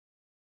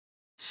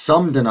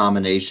Some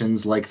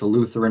denominations, like the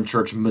Lutheran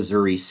Church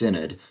Missouri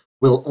Synod,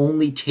 will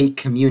only take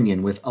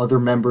communion with other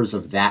members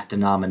of that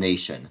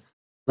denomination.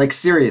 Like,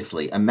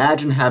 seriously,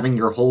 imagine having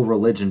your whole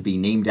religion be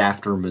named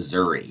after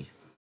Missouri.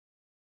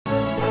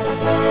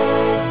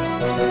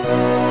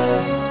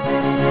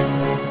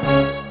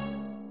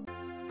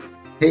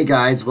 Hey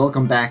guys,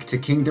 welcome back to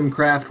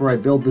KingdomCraft, where I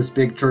build this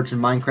big church in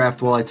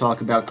Minecraft while I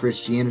talk about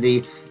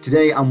Christianity.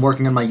 Today I'm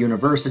working on my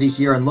university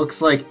here, and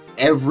looks like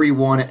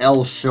everyone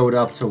else showed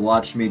up to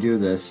watch me do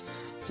this.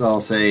 So I'll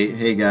say,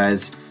 hey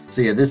guys.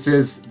 So yeah, this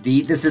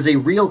is a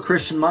real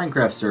Christian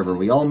Minecraft server.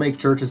 We all make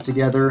churches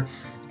together,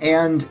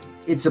 and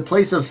it's a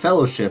place of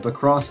fellowship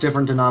across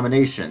different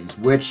denominations,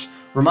 which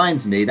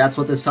reminds me, that's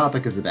what this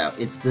topic is about.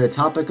 It's the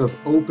topic of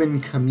open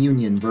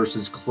communion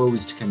versus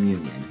closed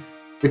communion.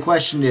 The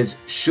question is,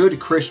 should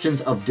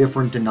Christians of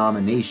different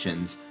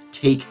denominations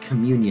take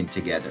communion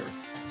together?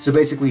 So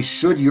basically,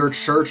 should your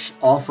church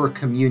offer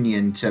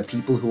communion to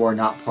people who are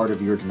not part of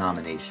your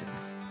denomination?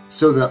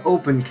 So the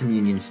open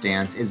communion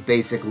stance is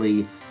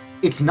basically,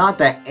 it's not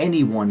that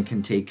anyone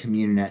can take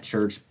communion at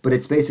church, but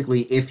it's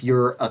basically if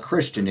you're a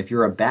Christian, if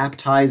you're a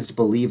baptized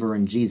believer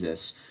in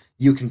Jesus,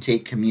 you can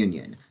take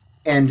communion.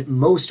 And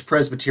most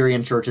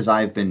Presbyterian churches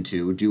I've been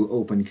to do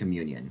open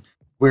communion,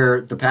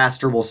 where the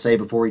pastor will say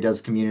before he does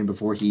communion,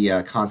 before he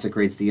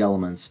consecrates the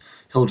elements,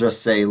 he'll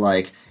just say,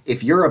 like,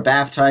 if you're a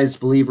baptized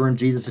believer in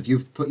Jesus, if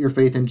you've put your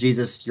faith in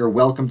Jesus, you're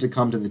welcome to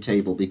come to the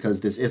table, because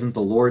this isn't the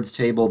Lord's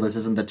table, this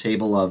isn't the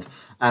table of,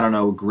 I don't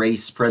know,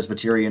 Grace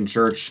Presbyterian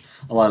Church.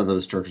 A lot of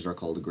those churches are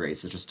called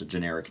Grace, it's just a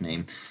generic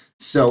name.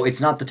 So it's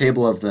not the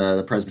table of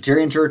the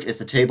Presbyterian Church, it's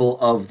the table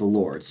of the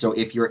Lord. So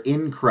if you're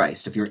in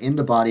Christ, if you're in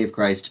the body of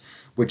Christ,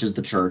 which is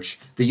the church,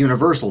 the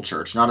universal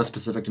church, not a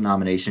specific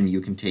denomination, you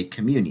can take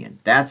communion.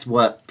 That's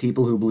what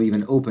people who believe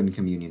in open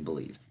communion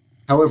believe.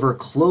 However,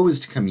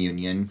 closed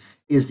communion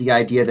is the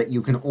idea that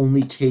you can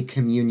only take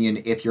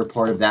communion if you're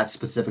part of that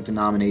specific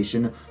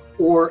denomination,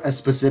 or a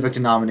specific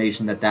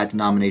denomination that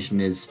denomination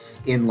is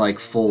in, like,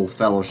 full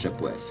fellowship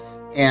with.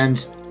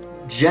 And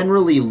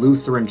generally,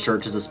 Lutheran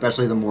churches,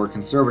 especially the more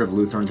conservative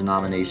Lutheran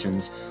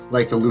denominations,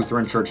 like the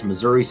Lutheran Church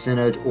Missouri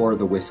Synod or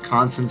the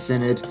Wisconsin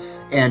Synod,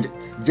 and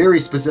very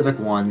specific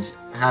ones,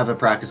 have a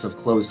practice of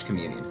closed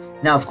communion.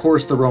 Now, of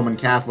course, the Roman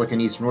Catholic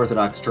and Eastern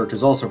Orthodox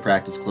churches also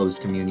practice closed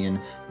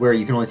communion, where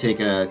you can only take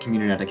a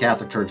communion at a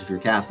Catholic church if you're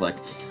Catholic.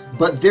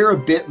 But they're a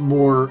bit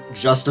more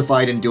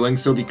justified in doing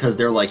so because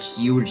they're like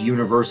huge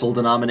universal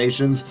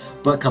denominations.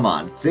 But come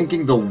on,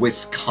 thinking the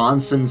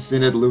Wisconsin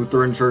Synod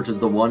Lutheran Church is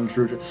the one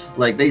true,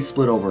 like, they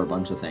split over a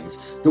bunch of things.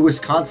 The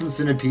Wisconsin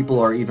Synod people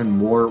are even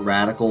more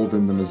radical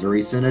than the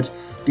Missouri Synod,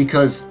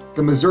 because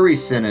the Missouri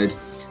Synod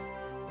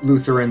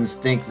Lutherans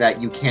think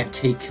that you can't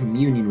take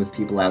communion with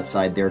people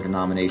outside their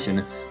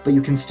denomination, but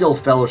you can still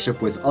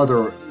fellowship with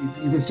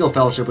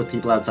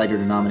people outside your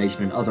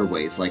denomination in other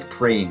ways, like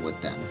praying with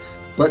them.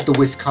 But the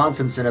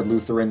Wisconsin Synod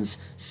Lutherans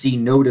see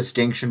no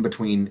distinction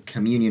between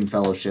communion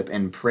fellowship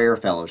and prayer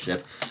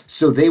fellowship,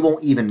 so they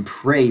won't even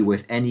pray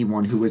with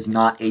anyone who is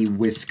not a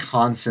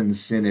Wisconsin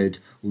Synod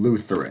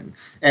Lutheran.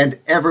 And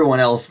everyone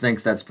else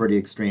thinks that's pretty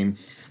extreme.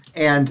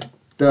 And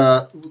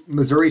the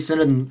Missouri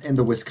Synod and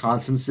the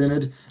Wisconsin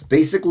Synod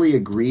basically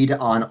agreed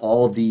on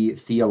all the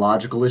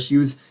theological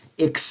issues,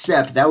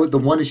 except that the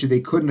one issue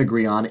they couldn't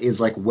agree on is,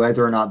 like,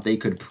 whether or not they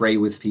could pray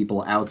with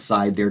people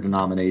outside their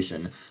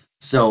denomination.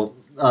 So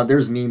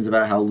there's memes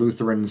about how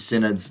Lutheran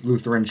synods,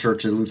 Lutheran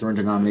churches, Lutheran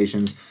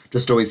denominations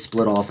just always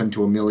split off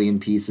into a million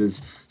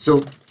pieces.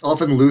 So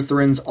often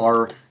Lutherans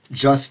are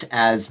just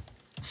as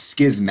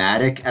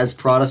schismatic as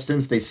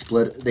Protestants. They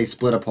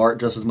split apart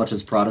just as much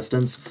as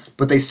Protestants,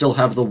 but they still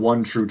have the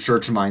one true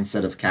church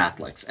mindset of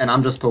Catholics. And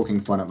I'm just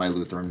poking fun at my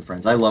Lutheran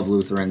friends. I love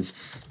Lutherans.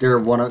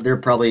 They're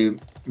probably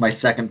my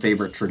second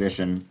favorite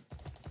tradition.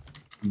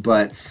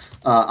 But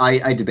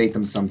I debate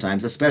them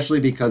sometimes, especially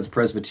because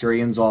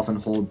Presbyterians often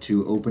hold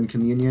to open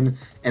communion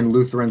and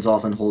Lutherans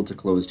often hold to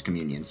closed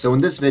communion. So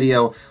in this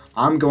video,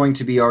 I'm going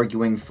to be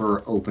arguing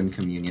for open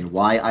communion,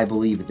 why I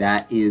believe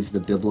that is the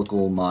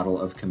biblical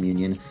model of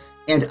communion.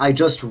 And I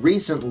just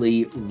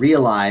recently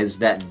realized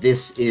that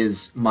this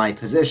is my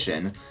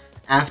position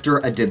after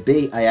a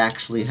debate I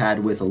actually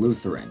had with a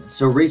Lutheran.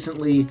 So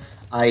recently,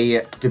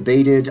 I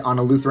debated on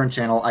a Lutheran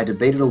channel, I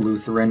debated a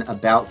Lutheran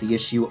about the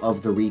issue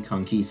of the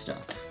Reconquista.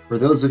 For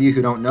those of you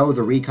who don't know,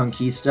 the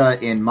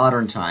Reconquista in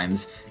modern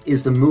times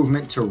is the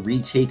movement to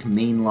retake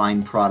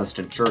mainline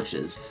Protestant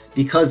churches,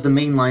 because the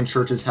mainline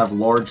churches have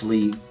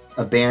largely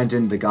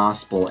abandoned the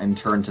gospel and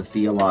turned to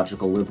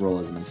theological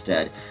liberalism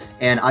instead.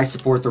 And I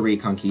support the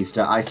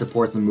Reconquista, I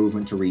support the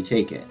movement to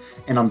retake it,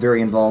 and I'm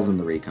very involved in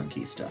the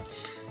Reconquista.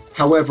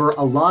 However,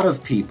 a lot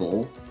of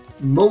people,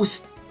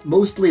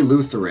 mostly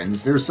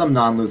Lutherans, there's some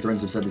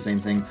non-Lutherans who've said the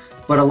same thing,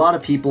 but a lot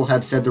of people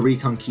have said the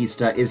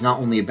Reconquista is not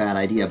only a bad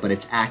idea, but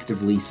it's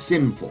actively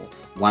sinful.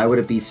 Why would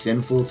it be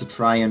sinful to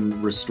try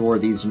and restore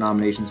these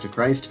denominations to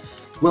Christ?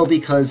 Well,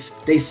 because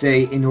they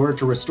say in order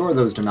to restore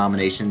those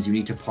denominations, you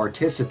need to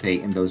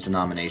participate in those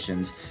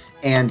denominations,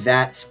 and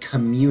that's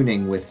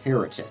communing with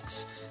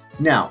heretics.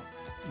 Now,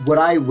 what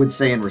I would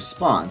say in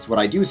response, what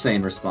I do say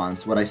in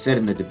response, what I said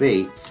in the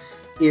debate,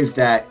 is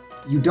that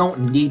you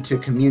don't need to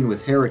commune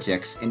with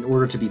heretics in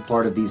order to be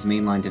part of these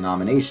mainline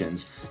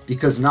denominations,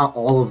 because not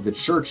all of the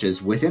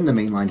churches within the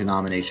mainline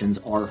denominations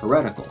are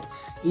heretical.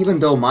 Even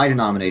though my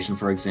denomination,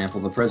 for example,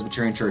 the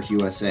Presbyterian Church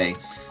USA,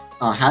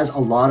 has a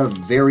lot of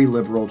very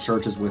liberal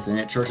churches within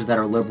it, churches that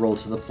are liberal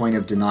to the point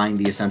of denying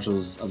the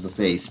essentials of the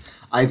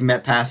faith. I've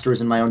met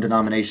pastors in my own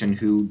denomination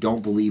who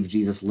don't believe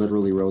Jesus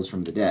literally rose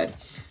from the dead.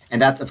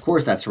 And that's, of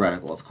course, that's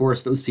heretical. Of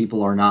course, those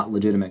people are not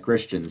legitimate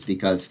Christians,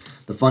 because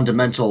the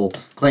fundamental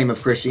claim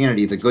of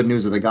Christianity, the good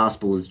news of the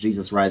gospel, is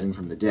Jesus rising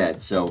from the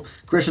dead. So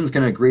Christians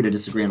can agree to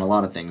disagree on a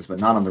lot of things, but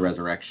not on the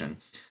resurrection.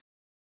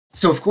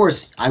 So, of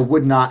course, I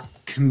would not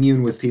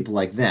commune with people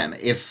like them.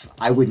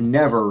 I would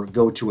never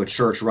go to a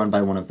church run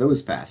by one of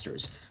those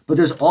pastors. But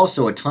there's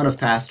also a ton of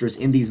pastors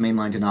in these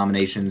mainline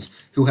denominations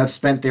who have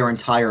spent their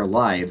entire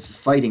lives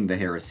fighting the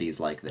heresies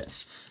like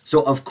this.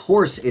 So, of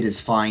course, it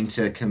is fine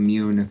to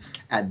commune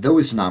at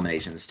those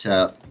denominations,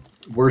 to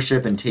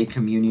worship and take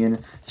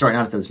communion. Sorry,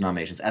 not at those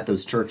denominations, at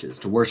those churches.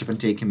 To worship and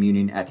take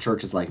communion at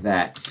churches like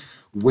that,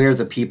 where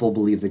the people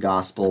believe the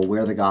gospel,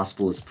 where the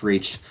gospel is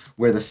preached,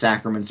 where the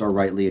sacraments are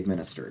rightly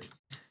administered.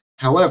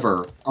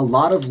 However, a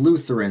lot of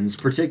Lutherans,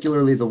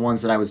 particularly the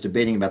ones that I was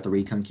debating about the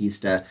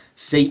Reconquista,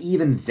 say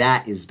even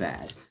that is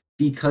bad,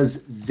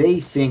 because they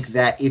think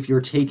that if you're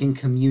taking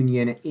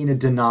communion in a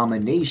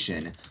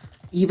denomination,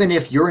 even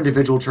if your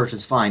individual church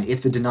is fine,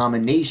 if the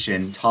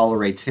denomination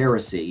tolerates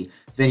heresy,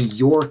 then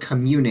you're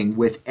communing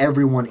with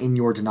everyone in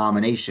your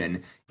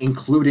denomination,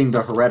 including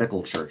the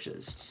heretical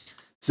churches.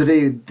 So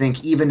they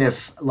think even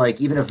if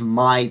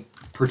my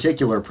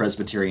particular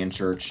Presbyterian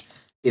church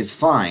is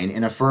fine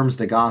and affirms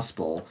the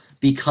gospel,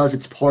 because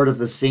it's part of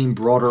the same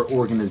broader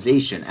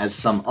organization as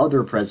some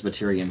other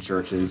Presbyterian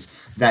churches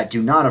that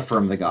do not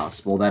affirm the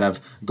gospel, that have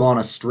gone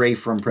astray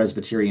from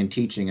Presbyterian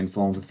teaching and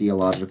fallen to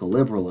theological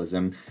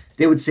liberalism,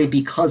 they would say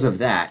because of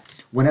that,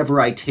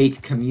 whenever I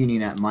take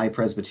communion at my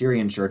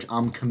Presbyterian church,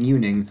 I'm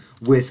communing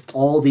with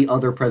all the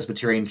other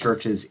Presbyterian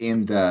churches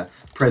in the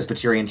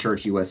Presbyterian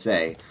Church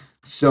USA.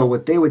 So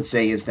what they would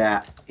say is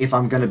that if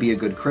I'm going to be a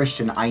good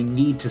Christian, I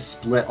need to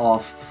split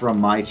off from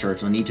my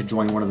church. I need to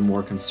join one of the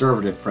more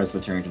conservative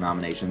Presbyterian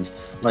denominations,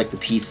 like the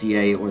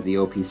PCA or the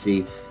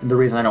OPC. And the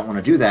reason I don't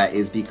want to do that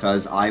is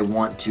because I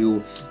want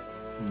to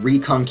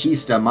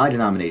Reconquista my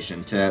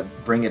denomination, to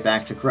bring it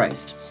back to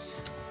Christ.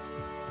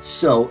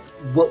 So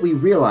what we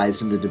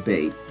realized in the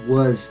debate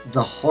was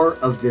the heart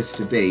of this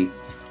debate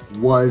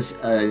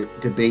was a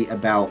debate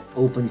about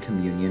open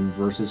communion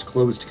versus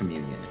closed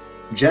communion.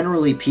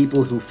 Generally,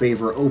 people who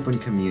favor open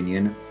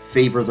communion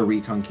favor the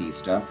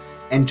Reconquista,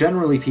 and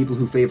generally people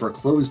who favor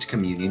closed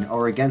communion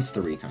are against the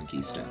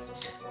Reconquista.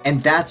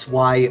 And that's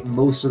why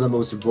most of the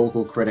most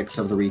vocal critics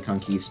of the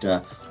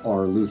Reconquista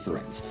are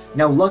Lutherans.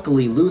 Now,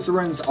 luckily,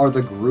 Lutherans are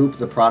the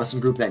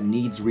Protestant group that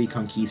needs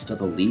Reconquista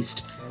the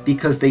least,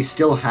 because they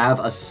still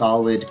have a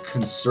solid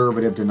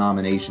conservative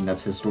denomination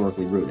that's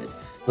historically rooted.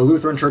 The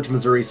Lutheran Church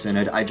Missouri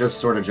Synod, I just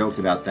sort of joked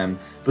about them,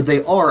 but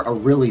they are a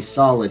really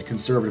solid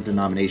conservative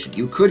denomination.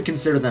 You could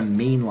consider them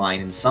mainline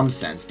in some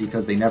sense,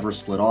 because they never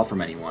split off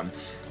from anyone.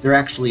 They're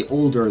actually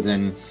older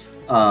than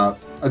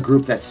a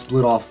group that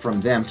split off from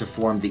them to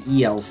form the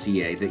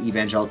ELCA, the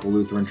Evangelical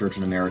Lutheran Church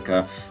in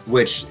America,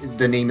 which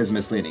the name is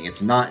misleading.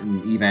 It's not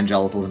an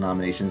evangelical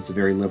denomination, it's a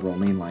very liberal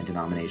mainline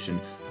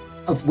denomination,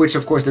 of which,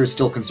 of course, there's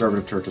still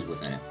conservative churches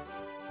within it.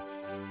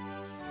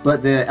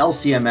 But the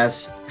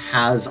LCMS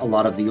has a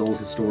lot of the old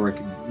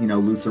historic,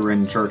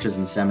 Lutheran churches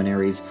and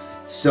seminaries.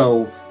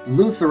 So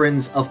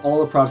Lutherans of all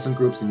the Protestant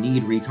groups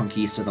need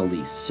Reconquista the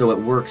least. So it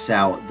works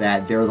out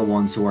that they're the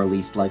ones who are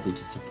least likely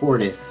to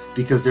support it,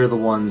 because they're the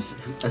ones,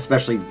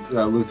 especially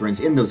Lutherans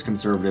in those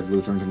conservative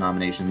Lutheran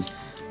denominations,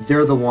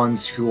 they're the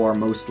ones who are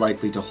most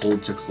likely to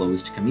hold to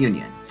closed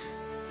communion.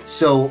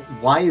 So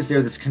why is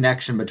there this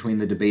connection between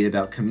the debate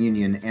about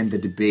communion and the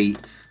debate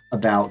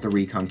about the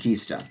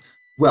Reconquista?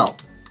 Well,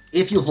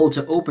 if you hold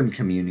to open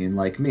communion,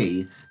 like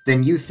me,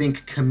 then you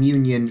think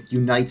communion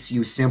unites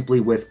you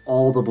simply with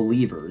all the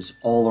believers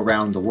all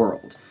around the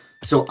world.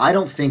 So I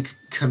don't think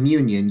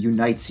communion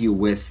unites you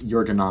with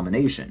your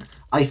denomination.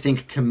 I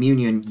think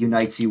communion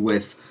unites you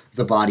with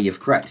the body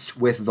of Christ,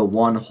 with the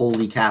one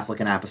holy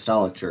Catholic and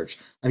Apostolic Church.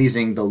 I'm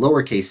using the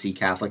lowercase c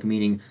Catholic,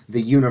 meaning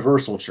the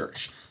universal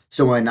church.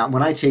 So when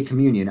I take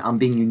communion, I'm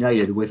being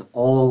united with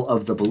all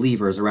of the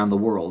believers around the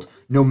world,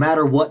 no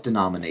matter what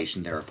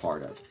denomination they're a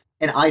part of.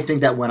 And I think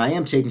that when I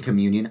am taking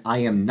communion, I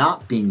am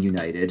not being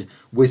united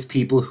with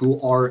people who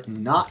are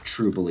not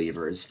true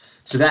believers.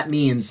 So that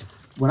means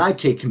when I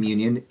take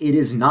communion, it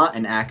is not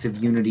an act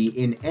of unity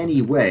in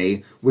any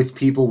way with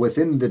people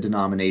within the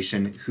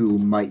denomination who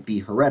might be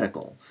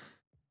heretical.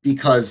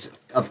 Because,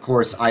 of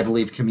course, I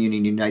believe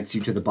communion unites you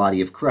to the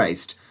body of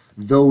Christ.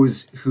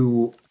 Those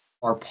who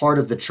are part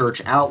of the church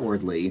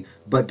outwardly,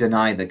 but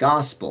deny the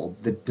gospel,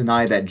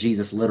 deny that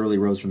Jesus literally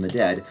rose from the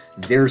dead,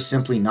 they're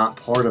simply not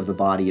part of the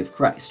body of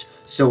Christ,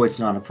 so it's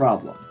not a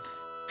problem.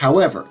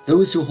 However,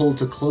 those who hold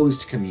to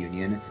closed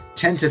communion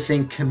tend to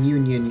think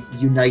communion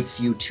unites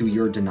you to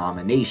your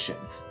denomination.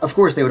 Of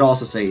course, they would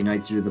also say it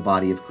unites you to the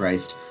body of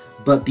Christ,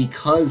 but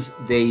because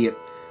they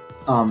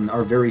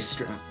are very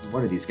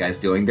what are these guys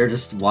doing? They're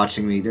just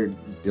watching me. They're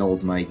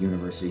build my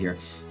university here.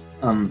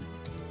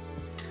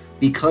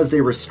 Because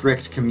they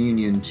restrict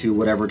communion to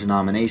whatever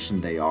denomination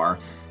they are,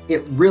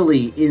 it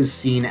really is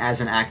seen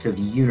as an act of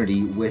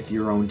unity with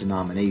your own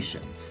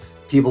denomination.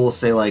 People will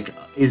say, like,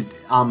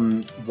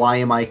 why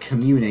am I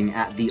communing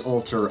at the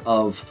altar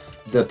of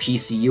the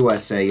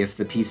PCUSA if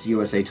the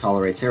PCUSA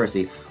tolerates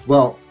heresy?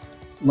 Well,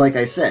 like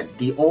I said,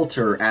 the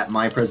altar at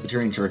my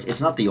Presbyterian church,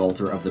 it's not the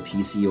altar of the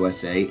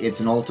PCUSA, it's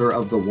an altar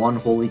of the one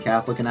Holy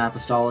Catholic and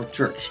Apostolic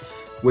Church,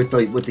 with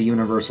the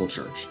Universal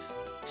Church.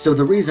 So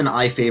the reason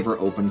I favor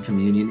open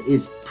communion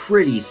is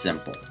pretty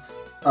simple.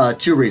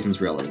 Two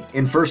reasons, really.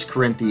 In 1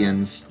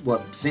 Corinthians,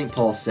 what St.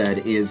 Paul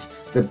said is,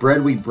 the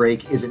bread we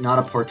break, is it not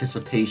a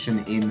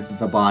participation in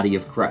the body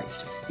of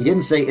Christ? He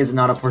didn't say, is it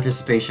not a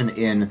participation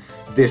in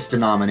this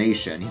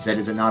denomination? He said,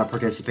 is it not a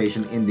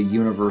participation in the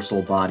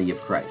universal body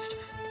of Christ?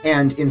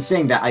 And in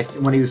saying that,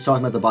 when he was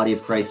talking about the body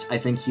of Christ, I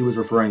think he was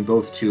referring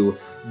both to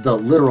the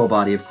literal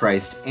body of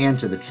Christ and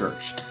to the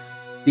church.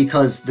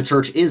 Because the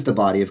church is the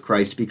body of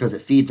Christ because it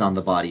feeds on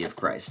the body of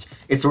Christ.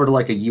 It's sort of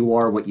like a you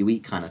are what you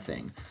eat kind of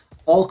thing.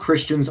 All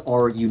Christians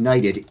are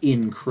united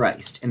in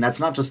Christ, and that's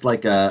not just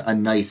like a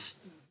nice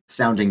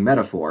sounding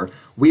metaphor.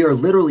 We are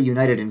literally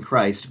united in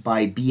Christ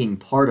by being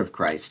part of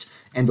Christ,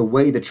 and the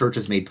way the church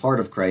is made part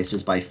of Christ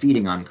is by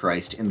feeding on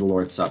Christ in the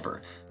Lord's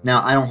Supper.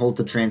 Now, I don't hold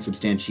to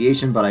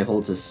transubstantiation, but I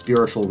hold to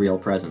spiritual real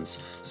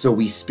presence, so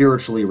we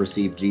spiritually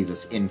receive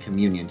Jesus in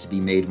communion to be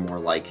made more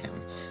like him.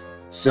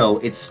 So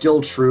it's still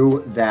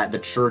true that the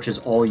church is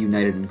all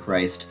united in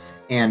Christ,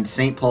 and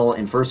St. Paul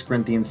in 1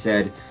 Corinthians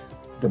said,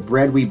 the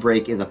bread we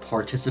break is a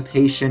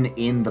participation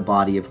in the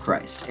body of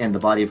Christ, and the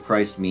body of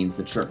Christ means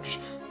the church.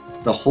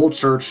 The whole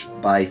church,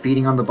 by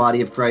feeding on the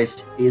body of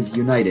Christ, is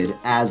united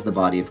as the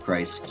body of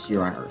Christ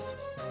here on earth.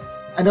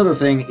 Another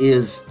thing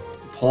is,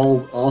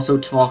 Paul also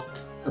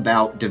talked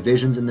about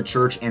divisions in the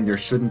church, and there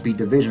shouldn't be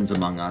divisions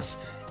among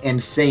us, and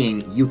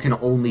saying you can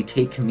only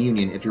take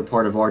communion if you're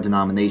part of our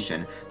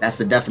denomination. That's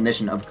the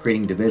definition of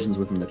creating divisions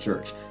within the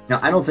church.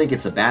 Now, I don't think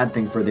it's a bad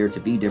thing for there to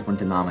be different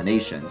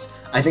denominations.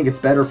 I think it's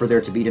better for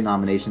there to be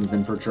denominations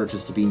than for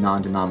churches to be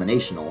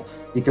non-denominational,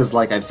 because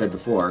like I've said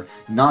before,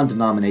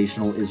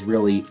 non-denominational is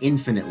really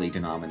infinitely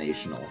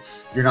denominational.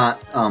 You're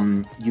not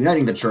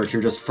uniting the church,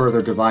 you're just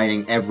further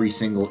dividing every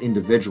single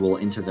individual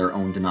into their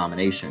own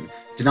denomination.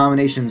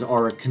 Denominations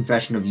are a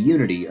confession of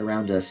unity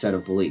around a set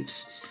of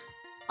beliefs.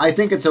 I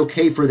think it's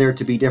okay for there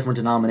to be different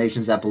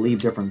denominations that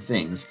believe different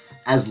things,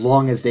 as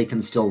long as they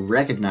can still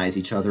recognize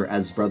each other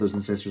as brothers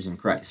and sisters in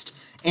Christ.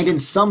 And in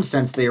some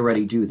sense, they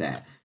already do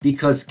that,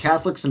 because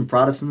Catholics and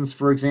Protestants,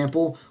 for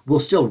example,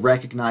 will still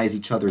recognize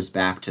each other's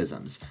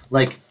baptisms.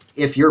 Like,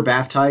 if you were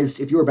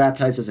baptized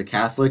as a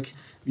Catholic,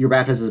 you're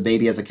baptized as a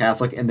baby as a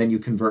Catholic, and then you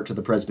convert to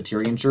the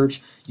Presbyterian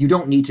Church, you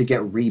don't need to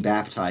get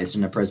rebaptized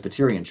in a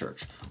Presbyterian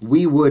Church.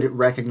 We would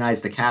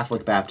recognize the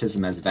Catholic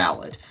baptism as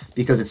valid,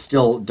 because it's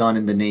still done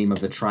in the name of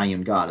the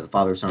triune God, of the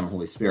Father, Son, and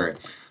Holy Spirit.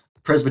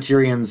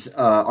 Presbyterians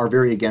are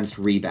very against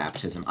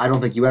rebaptism. I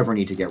don't think you ever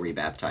need to get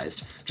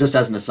rebaptized. Just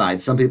as an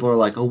aside, some people are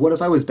like, oh, what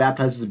if I was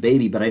baptized as a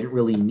baby, but I didn't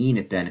really mean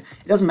it then?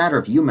 It doesn't matter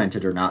if you meant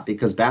it or not,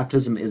 because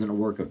baptism isn't a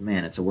work of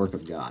man, it's a work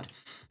of God.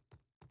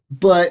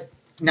 But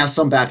now,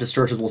 some Baptist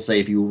churches will say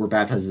if you were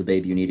baptized as a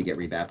baby, you need to get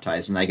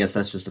rebaptized, and I guess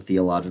that's just a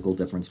theological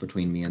difference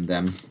between me and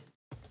them.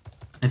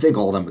 I think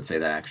all of them would say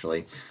that,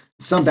 actually.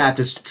 Some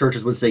Baptist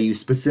churches would say you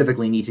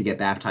specifically need to get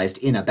baptized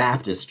in a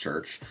Baptist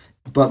church,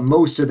 but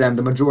most of them,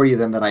 the majority of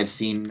them that I've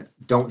seen,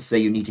 don't say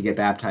you need to get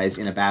baptized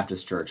in a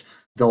Baptist church.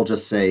 They'll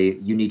just say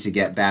you need to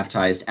get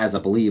baptized as a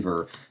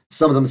believer.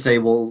 Some of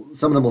them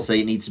will say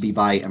it needs to be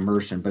by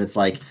immersion, but it's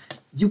like,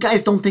 you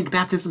guys don't think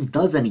baptism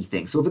does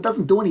anything, so if it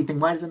doesn't do anything,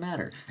 why does it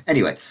matter?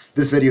 Anyway,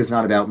 this video is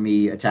not about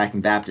me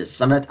attacking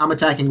Baptists. I'm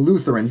attacking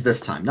Lutherans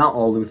this time, not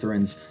all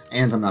Lutherans,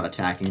 and I'm not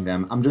attacking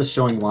them. I'm just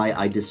showing why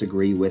I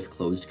disagree with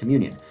closed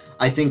communion.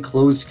 I think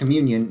closed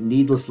communion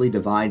needlessly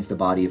divides the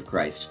body of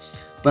Christ.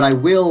 But I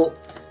will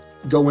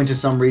go into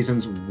some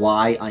reasons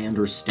why I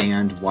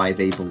understand why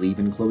they believe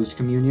in closed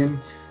communion,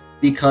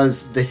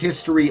 because the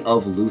history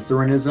of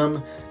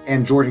Lutheranism,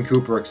 and Jordan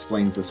Cooper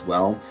explains this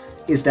well,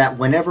 is that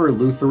whenever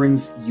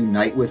Lutherans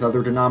unite with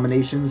other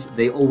denominations,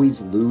 they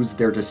always lose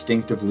their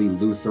distinctively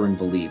Lutheran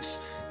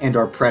beliefs and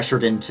are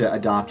pressured into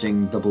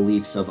adopting the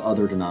beliefs of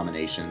other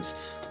denominations.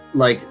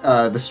 Like,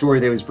 the story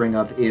they always bring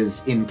up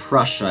is in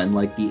Prussia in,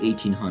 like, the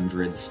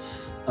 1800s.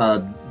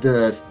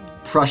 The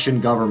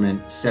Prussian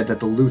government said that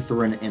the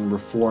Lutheran and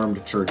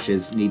Reformed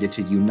churches needed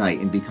to unite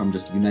and become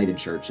just united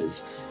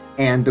churches.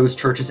 And those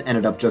churches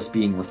ended up just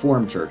being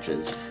Reformed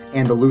churches,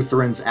 and the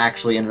Lutherans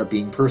actually ended up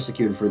being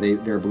persecuted for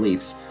their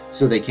beliefs,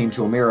 so they came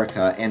to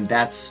America, and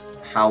that's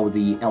how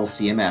the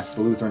LCMS,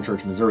 the Lutheran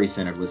Church Missouri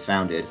Synod, was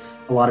founded.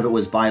 A lot of it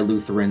was by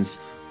Lutherans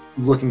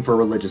looking for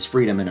religious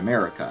freedom in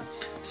America.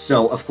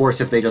 So, of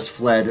course, if they just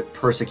fled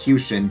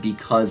persecution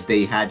because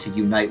they had to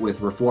unite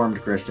with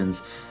Reformed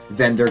Christians,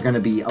 then they're going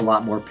to be a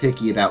lot more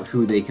picky about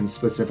who they can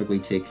specifically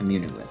take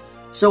communion with.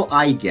 So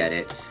I get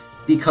it,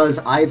 because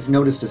I've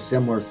noticed a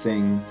similar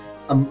thing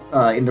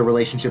in the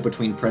relationship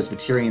between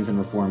Presbyterians and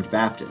Reformed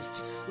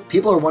Baptists.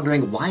 People are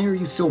wondering, why are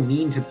you so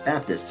mean to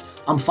Baptists?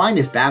 I'm fine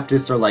if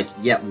Baptists are like,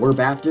 yeah, we're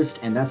Baptist,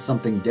 and that's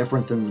something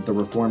different than the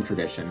Reformed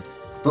tradition.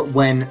 But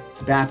when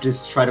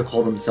Baptists try to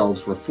call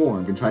themselves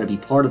Reformed and try to be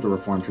part of the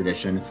Reformed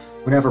tradition,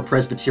 whenever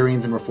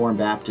Presbyterians and Reformed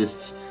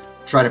Baptists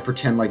try to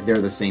pretend like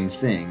they're the same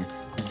thing,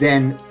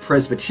 then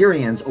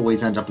Presbyterians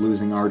always end up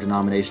losing our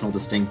denominational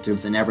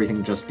distinctives and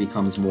everything just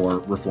becomes more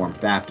Reformed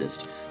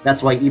Baptist.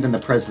 That's why even the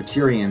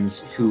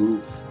Presbyterians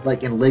who,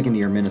 like in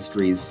Ligonier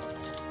ministries,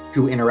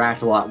 who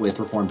interact a lot with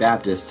Reformed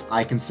Baptists,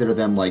 I consider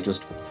them like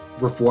just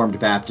Reformed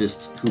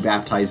Baptists who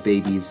baptize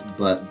babies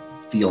but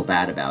feel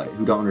bad about it,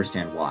 who don't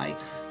understand why.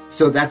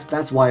 So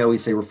that's why I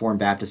always say Reformed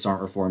Baptists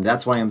aren't Reformed.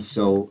 That's why I'm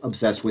so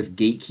obsessed with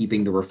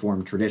gatekeeping the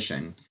Reformed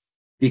tradition.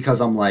 Because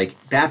I'm like,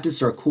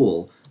 Baptists are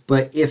cool,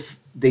 but if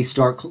they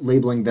start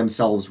labeling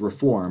themselves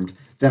Reformed,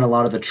 then a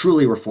lot of the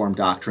truly Reformed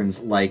doctrines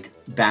like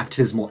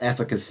baptismal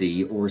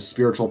efficacy or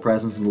spiritual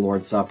presence in the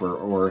Lord's Supper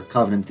or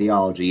covenant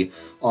theology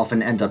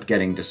often end up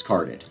getting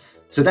discarded.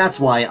 So that's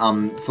why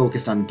I'm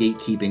focused on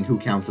gatekeeping who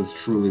counts as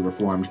truly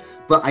Reformed,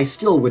 but I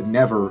still would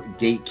never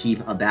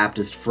gatekeep a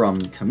Baptist from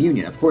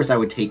communion. Of course I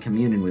would take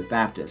communion with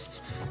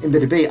Baptists. In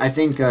the debate, I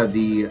think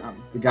the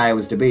guy I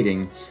was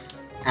debating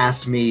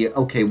asked me,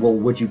 okay, well,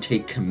 would you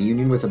take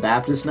communion with a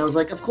Baptist? And I was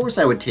like, of course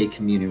I would take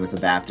communion with a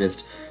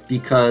Baptist,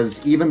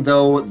 because even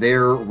though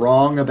they're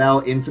wrong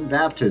about infant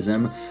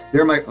baptism,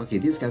 they're my... Okay,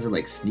 these guys are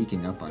like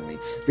sneaking up on me.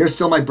 They're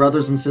still my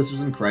brothers and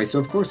sisters in Christ, so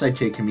of course I'd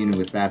take communion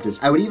with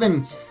Baptists. I would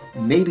even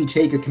maybe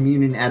take a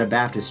communion at a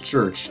Baptist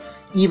church,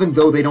 even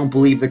though they don't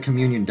believe the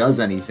communion does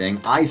anything.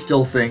 I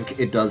still think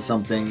it does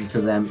something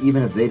to them,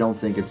 even if they don't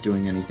think it's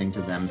doing anything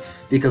to them.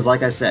 Because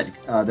like I said,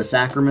 the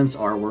sacraments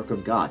are a work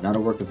of God, not a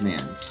work of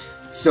man.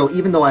 So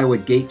even though I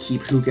would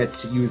gatekeep who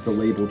gets to use the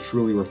label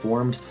truly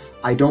Reformed,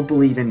 I don't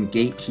believe in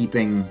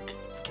gatekeeping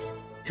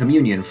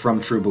communion from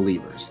true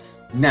believers.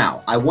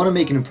 Now, I want to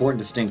make an important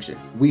distinction.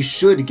 We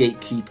should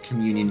gatekeep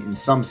communion in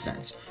some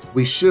sense.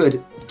 We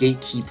should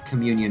gatekeep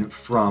communion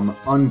from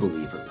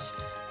unbelievers.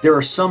 There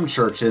are some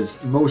churches,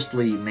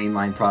 mostly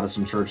mainline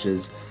Protestant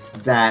churches,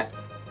 that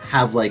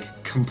have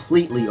like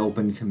completely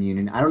open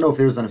communion. I don't know if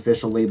there's an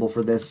official label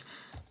for this,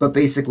 but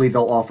basically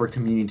they'll offer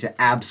communion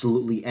to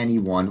absolutely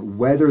anyone,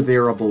 whether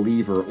they're a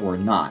believer or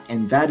not.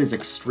 And that is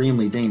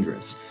extremely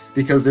dangerous,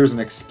 because there's an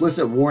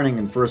explicit warning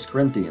in 1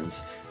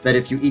 Corinthians that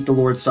if you eat the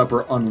Lord's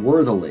Supper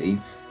unworthily,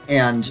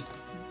 and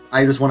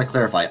I just want to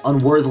clarify,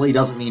 unworthily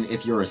doesn't mean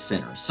if you're a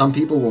sinner. Some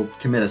people will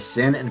commit a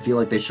sin and feel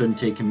like they shouldn't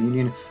take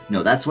communion.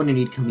 No, that's when you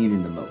need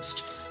communion the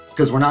most,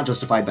 because we're not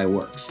justified by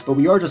works, but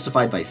we are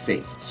justified by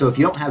faith. So if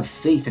you don't have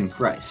faith in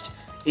Christ,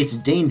 it's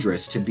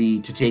dangerous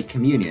to take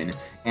communion,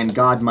 and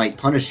God might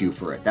punish you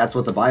for it. That's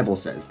what the Bible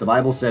says. The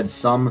Bible said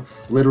some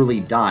literally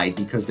died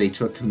because they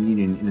took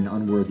communion in an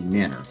unworthy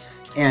manner.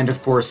 And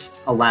of course,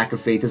 a lack of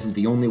faith isn't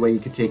the only way you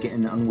could take it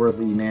in an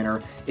unworthy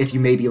manner. If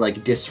you maybe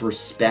like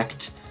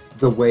disrespect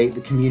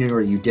the communion, or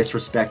you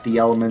disrespect the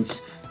elements,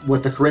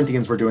 what the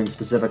Corinthians were doing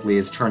specifically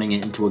is turning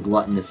it into a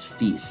gluttonous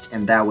feast,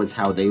 and that was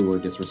how they were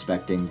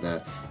disrespecting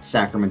the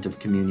sacrament of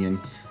communion.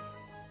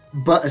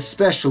 But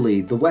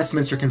especially, the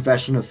Westminster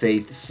Confession of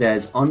Faith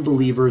says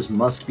unbelievers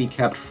must be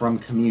kept from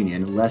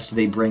communion lest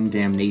they bring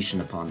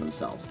damnation upon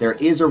themselves. There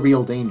is a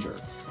real danger,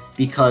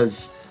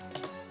 because,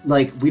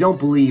 like, we don't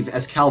believe,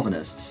 as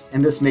Calvinists,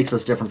 and this makes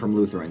us different from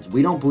Lutherans,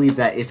 we don't believe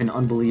that if an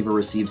unbeliever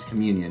receives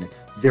communion,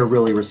 they're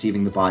really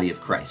receiving the body of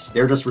Christ.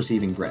 They're just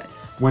receiving bread.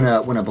 When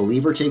a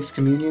believer takes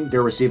communion,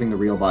 they're receiving the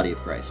real body of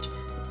Christ,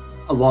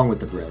 along with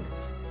the bread.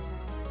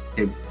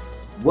 Okay,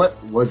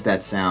 what was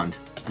that sound?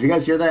 Did you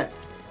guys hear that?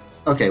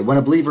 Okay, when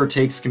a believer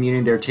takes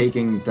communion, they're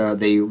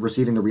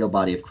receiving the real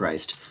body of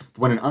Christ. But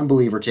when an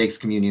unbeliever takes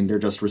communion, they're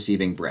just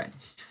receiving bread.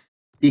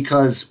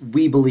 Because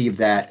we believe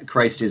that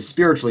Christ is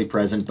spiritually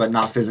present, but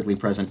not physically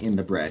present in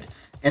the bread.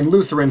 And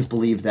Lutherans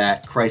believe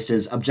that Christ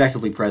is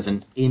objectively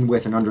present in,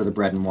 with, and under the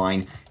bread and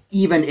wine,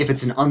 even if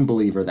it's an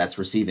unbeliever that's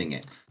receiving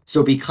it.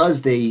 So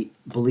because they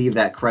believe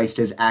that Christ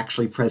is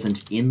actually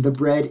present in the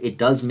bread, it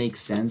does make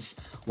sense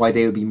why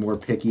they would be more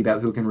picky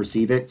about who can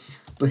receive it.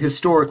 But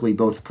historically,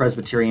 both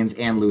Presbyterians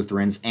and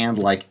Lutherans, and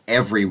like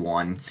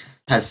everyone,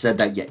 has said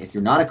that, yeah, if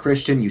you're not a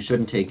Christian, you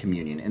shouldn't take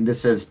communion. And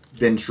this has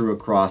been true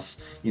across,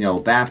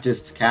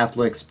 Baptists,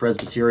 Catholics,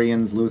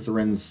 Presbyterians,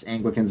 Lutherans,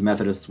 Anglicans,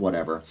 Methodists,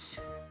 whatever.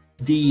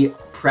 The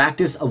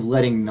practice of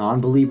letting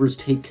non-believers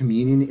take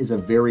communion is a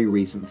very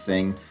recent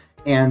thing.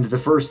 And the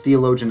first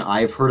theologian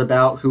I've heard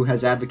about who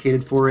has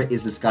advocated for it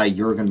is this guy,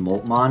 Jürgen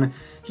Moltmann.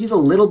 He's a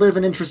little bit of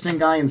an interesting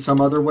guy in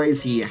some other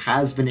ways. He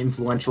has been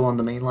influential on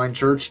the mainline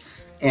church.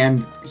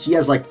 And he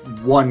has, like,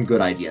 one good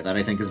idea that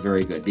I think is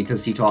very good,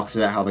 because he talks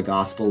about how the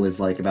gospel is,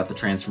 like, about the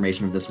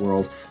transformation of this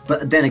world.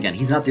 But then again,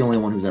 he's not the only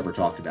one who's ever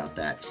talked about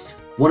that.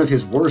 One of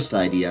his worst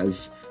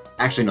ideas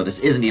Actually, no, this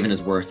isn't even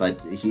his worst.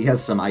 He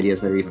has some ideas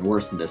that are even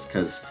worse than this,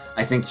 because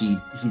I think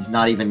he's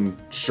not even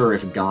sure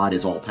if God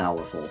is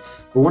all-powerful.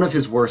 But one of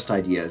his worst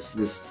ideas,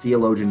 this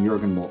theologian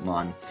Jürgen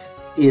Moltmann,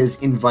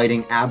 is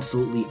inviting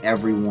absolutely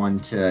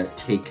everyone to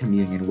take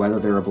communion, whether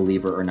they're a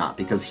believer or not,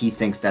 because he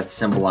thinks that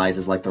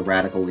symbolizes like the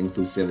radical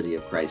inclusivity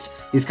of Christ.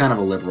 He's kind of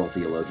a liberal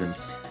theologian.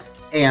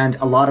 And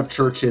a lot of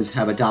churches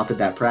have adopted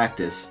that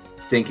practice,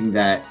 thinking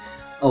that,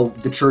 oh,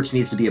 the church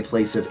needs to be a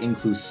place of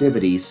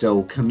inclusivity,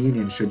 so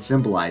communion should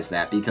symbolize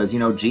that, because, you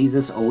know,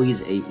 Jesus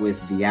always ate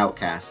with the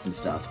outcasts and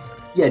stuff.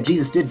 Yeah,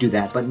 Jesus did do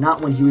that, but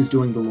not when he was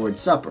doing the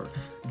Lord's Supper.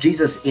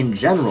 Jesus, in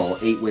general,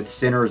 ate with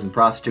sinners and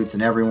prostitutes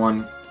and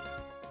everyone,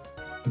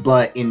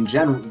 but in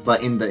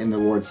the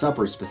Lord's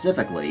Supper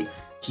specifically,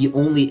 he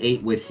only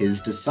ate with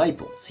his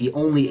disciples. He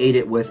only ate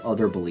it with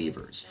other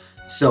believers.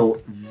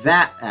 So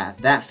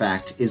that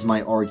fact is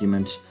my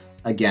argument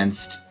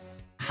against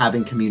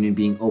having communion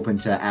being open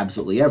to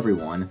absolutely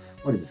everyone.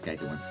 What is this guy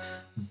doing?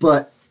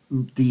 But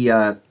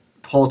the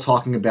Paul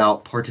talking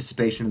about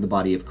participation in the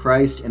body of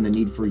Christ and the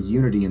need for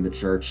unity in the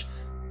church,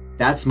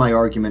 that's my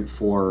argument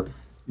for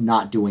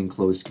not doing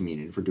closed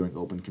communion, for doing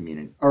open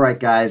communion. All right,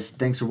 guys,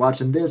 thanks for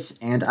watching this,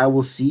 and I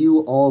will see you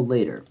all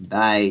later.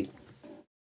 Bye.